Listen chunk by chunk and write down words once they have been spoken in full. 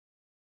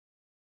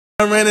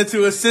I ran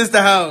into a sister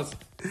house.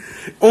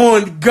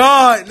 On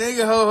God,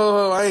 nigga,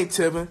 ho, I ain't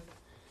tipping.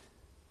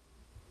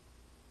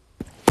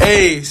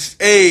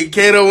 Hey,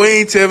 Kato, we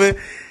ain't tipping.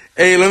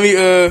 Hey, let me,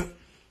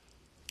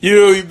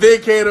 you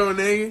big Kato,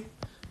 nigga.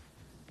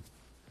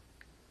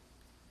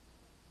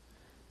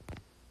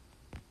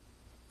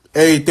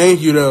 Hey,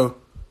 thank you, though.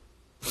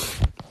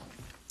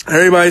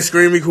 Everybody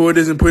screen record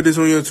this and put this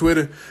on your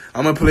Twitter.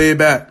 I'm going to play it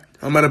back.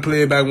 I'm about to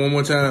play it back one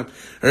more time.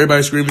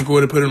 Everybody screen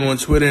record it, put it on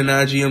Twitter and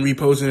IG. I'm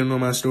reposting it on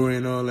my story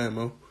and all that,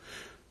 mo.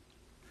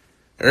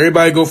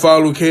 Everybody go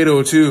follow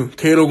Kato, too.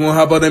 Kato gonna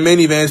hop out that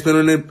minivan, spin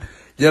on it,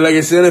 just like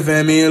a Santa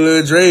fan, me and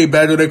Lil Dre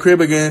back to the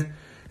crib again.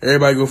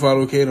 Everybody go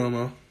follow Kato,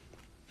 mo.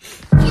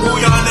 Who y'all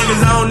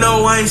niggas I don't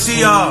know, I ain't see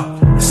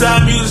y'all.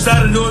 Side music,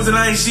 side of doors, and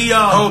I ain't see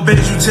y'all. Oh,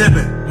 bitch, you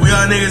tipping. Where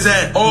y'all niggas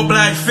at? All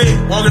black fit.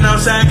 Walking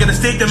outside, get a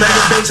stick to make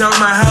a bitch out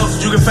my house.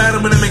 You can find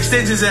them when them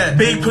extensions at.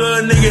 Big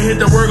plug, nigga hit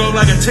the work off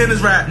like a tennis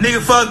rack. Nigga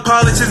fuck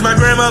politics, my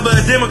grandmother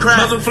a Democrat.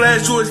 Muzzle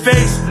flash to his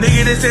face.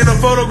 Nigga, this ain't no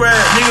photograph.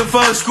 Nigga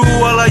fuck school,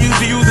 all I used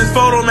to use is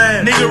photo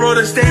man. Nigga wrote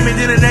a statement,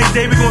 then the next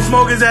day we gon'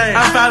 smoke his ass.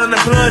 I filed in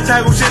the plug,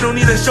 tackle shit, don't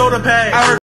need a shoulder pad.